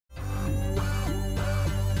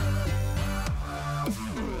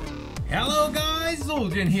Hello guys,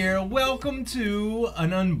 Zueljin here. Welcome to an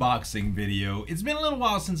unboxing video. It's been a little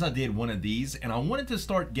while since I did one of these and I wanted to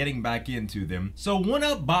start getting back into them. So One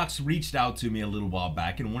Up Box reached out to me a little while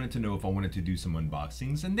back and wanted to know if I wanted to do some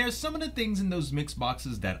unboxings. And there's some of the things in those mixed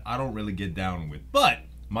boxes that I don't really get down with, but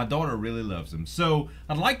my daughter really loves them. So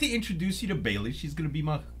I'd like to introduce you to Bailey. She's gonna be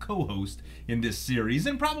my co-host in this series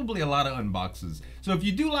and probably a lot of unboxes. So if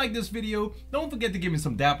you do like this video, don't forget to give me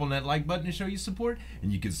some dap on that like button to show your support,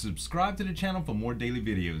 and you can subscribe to the channel for more daily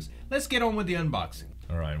videos. Let's get on with the unboxing.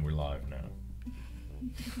 All right, we're live now.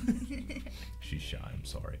 She's shy, I'm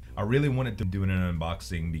sorry. I really wanted to do an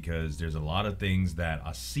unboxing because there's a lot of things that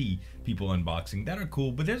I see people unboxing that are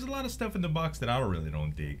cool, but there's a lot of stuff in the box that I really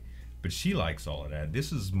don't dig. But she likes all of that.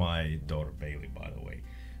 This is my daughter Bailey, by the way.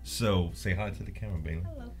 So say hi to the camera, Bailey.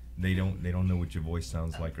 Hello. They don't know what your voice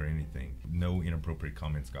sounds like or anything. No inappropriate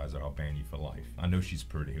comments, guys, or I'll ban you for life. I know she's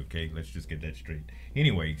pretty, okay? Let's just get that straight.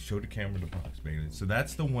 Anyway, show the camera the box, Bailey. So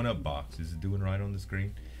that's the One Up box. Is it doing right on the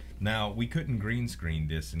screen? Now, we couldn't green screen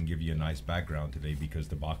this and give you a nice background today because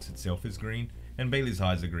the box itself is green. And Bailey's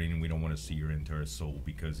eyes are green and we don't want to see her into her soul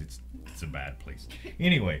because it's a bad place.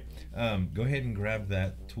 Anyway, go ahead and grab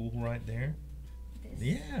that tool right there.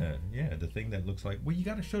 This? Yeah, the thing that looks like, well, you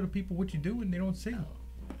got to show the people what you do and they don't see.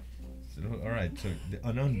 Oh. So, all right, so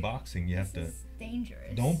an unboxing, you have to. This is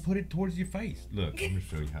dangerous. Don't put it towards your face. Look, I'm going to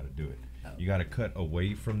show you how to do it. Oh. You got to cut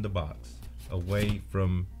away from the box. Away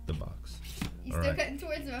from the box. You're still cutting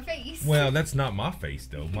towards my face. Well, that's not my face,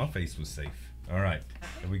 though. My face was safe. All right,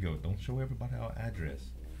 here we go. Don't show everybody our address.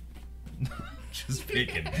 Just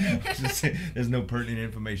picking. There's no pertinent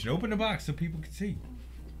information. Open the box so people can see.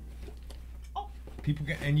 Oh. People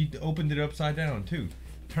can, and you opened it upside down too.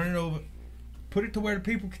 Turn it over. Put it to where the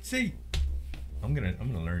people can see. I'm gonna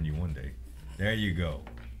learn you one day. There you go.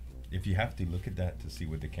 If you have to, look at that to see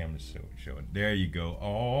what the camera's showing. There you go.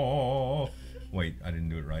 Oh, wait, I didn't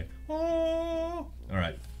do it right. Oh, all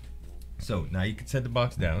right. So now you can set the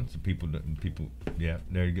box down so people, yeah,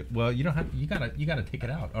 there you go. Well, you don't have, you gotta take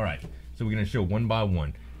it out. All right. So we're gonna show one by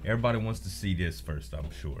one. Everybody wants to see this first,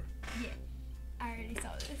 I'm sure. Yeah, I already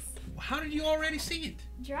saw this. How did you already see it?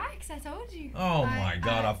 Drax, I told you. Oh my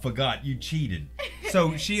God, I forgot. You cheated.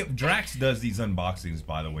 So Drax does these unboxings,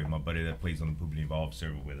 by the way, my buddy that plays on the Poopin' Evolved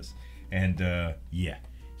server with us. And yeah,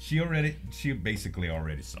 she basically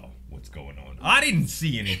already saw what's going on. I didn't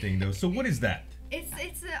see anything though. So what is that?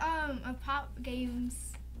 It's a Pop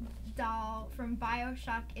Games doll from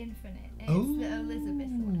BioShock Infinite, and it's the Elizabeth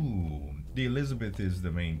one. The Elizabeth is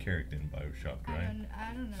the main character in BioShock, right?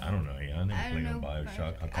 I don't know. I don't know. Yeah, I never played on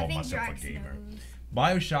BioShock. I call myself Drax a gamer. knows.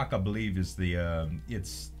 BioShock, I believe, is the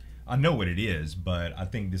I know what it is, but I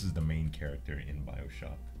think this is the main character in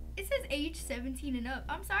BioShock. It says age 17 and up.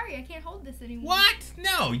 I'm sorry, I can't hold this anymore. What?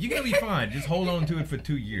 No, you're gonna be fine. Just hold on to it for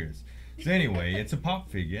 2 years. So anyway, it's a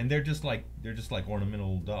pop figure, and they're just like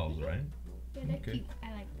ornamental dolls, right? Yeah, they're cute.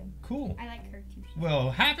 I like them. Cool. I like her too.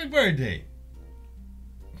 Well, happy birthday.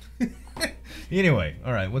 Anyway,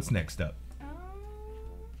 all right. What's next up?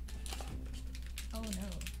 Oh no.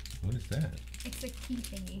 What is that? It's a key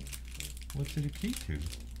thingy. What's it a key to?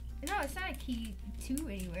 No, it's not a key to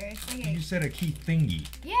anywhere. It's like You said a key thingy.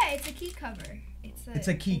 Yeah, it's a key cover. It's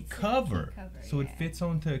a key cover. So yeah. it fits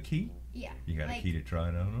onto a key? Yeah. You got a key to try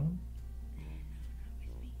it out on?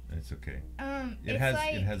 That's okay. It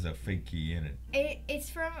has a fake key in it. It's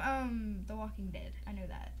from The Walking Dead. I know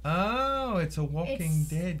that. Oh, it's a Walking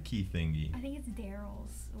Dead key thingy. I think it's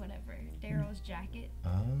Daryl's whatever. Daryl's jacket.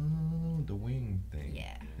 Oh, the wing thing.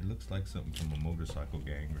 Yeah. It looks like something from a motorcycle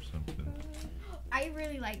gang or something. I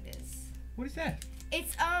really like this. What is that?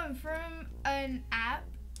 It's from an app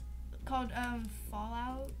called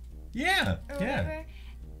Fallout. Yeah. Or whatever.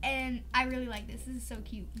 And I really like this. This is so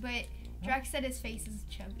cute. But Drax said his face is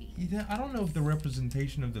chubby. Yeah, I don't know if the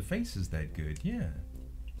representation of the face is that good. Yeah.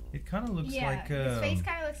 It kind of looks like... his face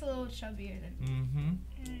kind of looks a little chubbier than...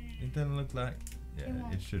 Mm-hmm. It doesn't look like...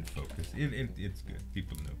 Yeah, it should focus. It's good.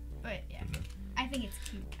 People know. But, yeah. I think it's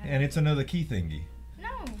cute. And it's another key thingy.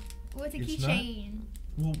 No. Well, it's a keychain.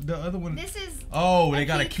 Well, the other one... This is... Oh, they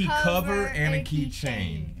got a key cover and a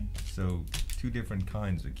keychain. So, 2 different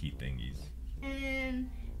kinds of key thingies.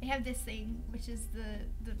 And they have this thing, which is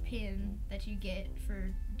the pin that you get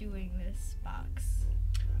for doing this box.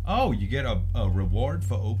 Oh, you get a reward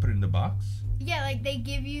for opening the box? Yeah, like they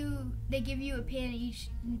give you a pin in each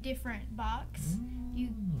different box.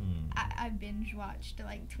 I binge watched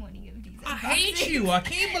like 20 of these. I hate you. I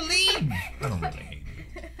can't believe. I don't really hate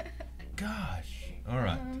you. Gosh. All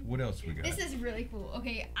right. What else we got? This is really cool.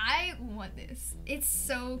 Okay, I want this. It's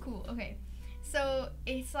so cool. Okay, so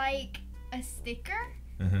it's like a sticker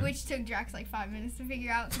which took Drax like 5 minutes to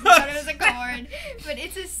figure out because he thought it was a card. But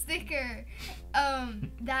it's a sticker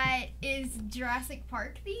that is Jurassic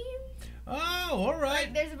Park themed. Oh, all right.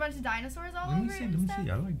 Like there's a bunch of dinosaurs all over it and stuff. Let me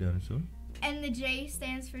see. I like dinosaurs. And the J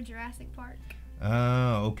stands for Jurassic Park.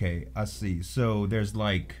 Oh, okay. I see. So there's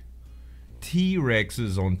like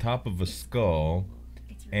T-Rexes on top of a skull,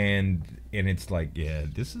 and it's like, yeah,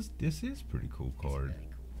 this is pretty cool card. Really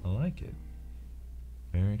cool. I like it.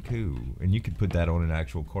 Very cool. And you could put that on an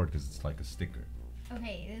actual card because it's like a sticker.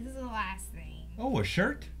 Okay, this is the last thing. Oh, a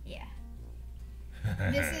shirt? Yeah.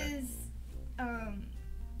 This is I don't know if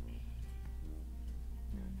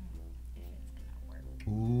it's gonna work.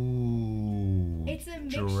 Ooh. It's a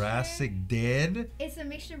mixture. Jurassic Dead? It's a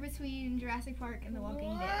mixture between Jurassic Park and The Walking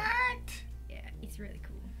Dead. What? Yeah, it's really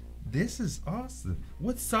cool. This is awesome.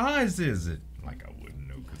 What size is it? Like I wouldn't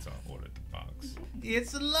know because I ordered the box.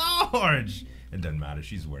 It's large. It doesn't matter.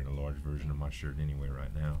 She's wearing a large version of my shirt anyway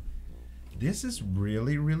right now. This is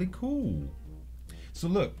really, really cool. So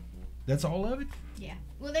look, that's all of it? Yeah.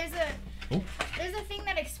 Well, there's a thing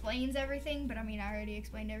that explains everything, but I mean, I already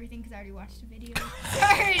explained everything because I already watched the video. So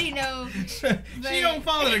I already know. She don't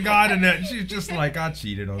follow the guide in that. She's just like, I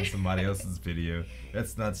cheated on somebody else's video.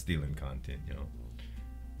 That's not stealing content, you know.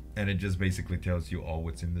 And it just basically tells you all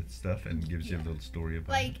what's in the stuff and gives you a little story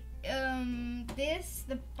about it.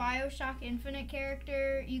 The BioShock Infinite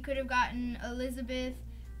character, you could have gotten Elizabeth,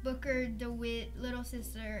 Booker, DeWitt, Little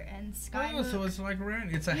Sister, and Skyhook. Oh, so it's like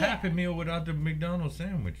it's a Happy Meal without the McDonald's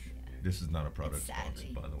sandwich. Yeah. This is not a product sponsor,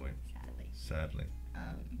 by the way. Sadly.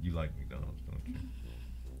 You like McDonald's, don't you?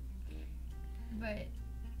 But.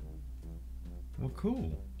 Well,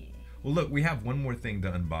 cool. Well, look, we have one more thing to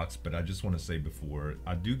unbox, but I just want to say before,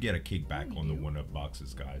 I do get a kickback on the 1-Up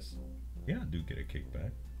boxes, guys. Yeah, I do get a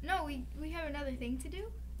kickback. No, we have another thing to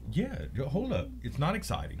do? Yeah, hold up. It's not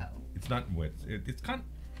exciting. Oh. It's not what it's kind of,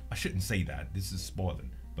 I shouldn't say that. This is spoiling.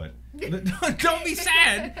 But don't be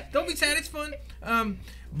sad. Don't be sad. It's fun.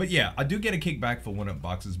 But yeah, I do get a kickback for 1-Up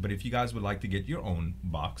boxes. But if you guys would like to get your own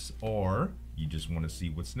box, or you just want to see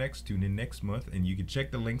what's next, tune in next month, and you can check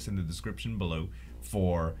the links in the description below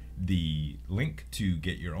for the link to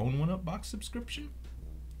get your own 1-Up box subscription,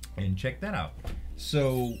 and check that out.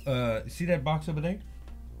 So see that box over there?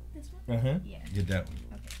 This one? Yeah. Get that one.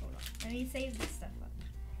 Okay, hold on. Let me save this stuff up.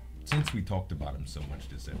 Since we talked about him so much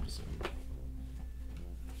this episode,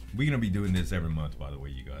 we're gonna be doing this every month, by the way,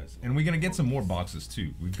 you guys, and we're gonna get some more boxes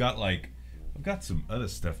too. I've got some other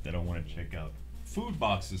stuff that I want to check out. Food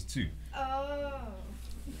boxes too. Oh,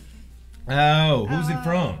 who's it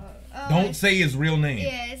from? Don't say his real name.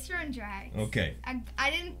 Yeah, it's from Drax. Okay. I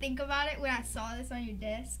didn't think about it when I saw this on your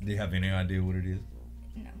desk. Do you have any idea what it is?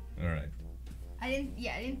 No. All right. I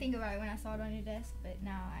didn't think about it when I saw it on your desk, but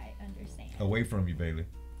now I understand. Away from you, Bailey.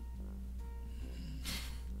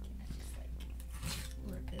 Can I just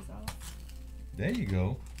rip this off? There you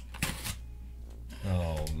go.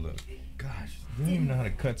 Oh, look. Gosh, you don't even know how to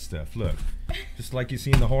cut stuff. Look. Just like you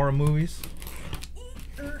see in the horror movies.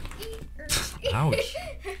 Ouch.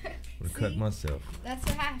 I cut myself. That's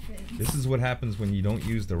what happens. This is what happens when you don't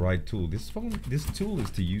use the right tool. This tool is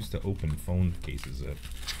to use to open phone cases up.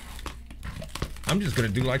 I'm just gonna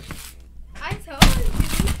do like I told you.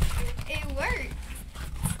 It works.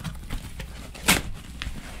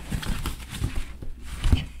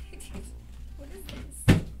 What is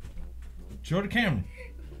this? Show the camera.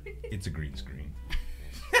 It's a green screen.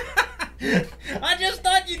 I just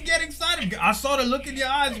thought you'd get excited. I saw the look in your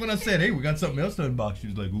eyes when I said, hey, we got something else to unbox. She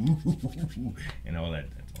was like, ooh, and all that.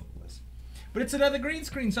 That's all it was. But it's another green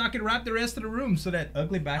screen, so I can wrap the rest of the room. So that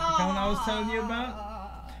ugly back account I was telling you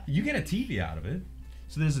about, you get a TV out of it.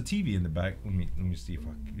 So there's a TV in the back. Let me see if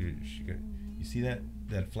you see that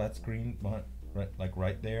flat screen behind,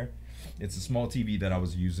 right there? It's a small TV that I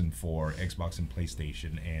was using for Xbox and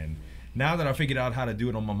PlayStation. And now that I figured out how to do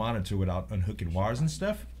it on my monitor without unhooking wires and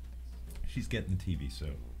stuff, she's getting the TV. So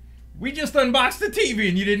we just unboxed the TV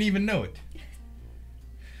and you didn't even know it.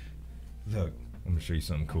 Look, I'm gonna show you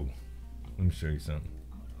something cool. Let me show you something.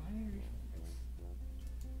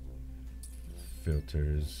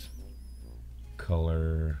 Filters,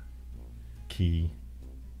 color, key.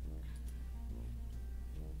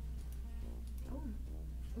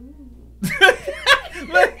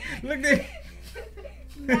 look at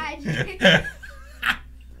Magic.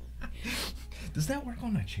 Does that work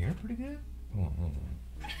on a chair pretty good? Hold on.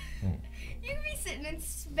 You could be sitting in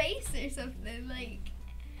space or something, like.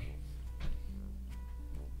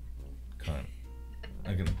 Kind of.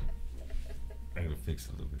 I gotta fix it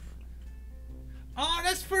a little bit. Oh,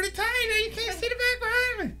 that's pretty tiny. You can't see the back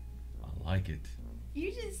behind me. I like it.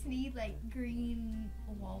 You just need like green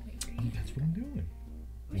wallpaper. That's what I'm doing.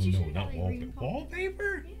 But Well, you no, should not have, like, green wallpaper.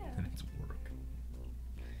 Wallpaper? Yeah. That's work.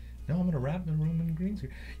 No, I'm gonna wrap the room in green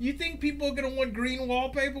screen. You think people are gonna want green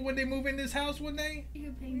wallpaper when they move in this house one day? You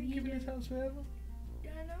can pay We're me. keeping this house forever?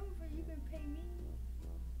 I know, but you can pay me.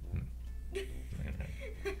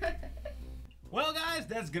 Well, guys,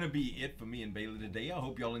 that's gonna be it for me and Bailey today. I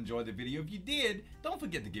hope y'all enjoyed the video. If you did, don't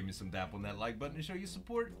forget to give me some dap on that like button to show your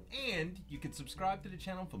support, and you can subscribe to the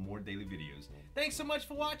channel for more daily videos. Thanks so much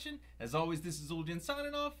for watching. As always, this is Zueljin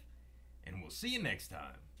signing off, and we'll see you next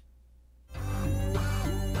time.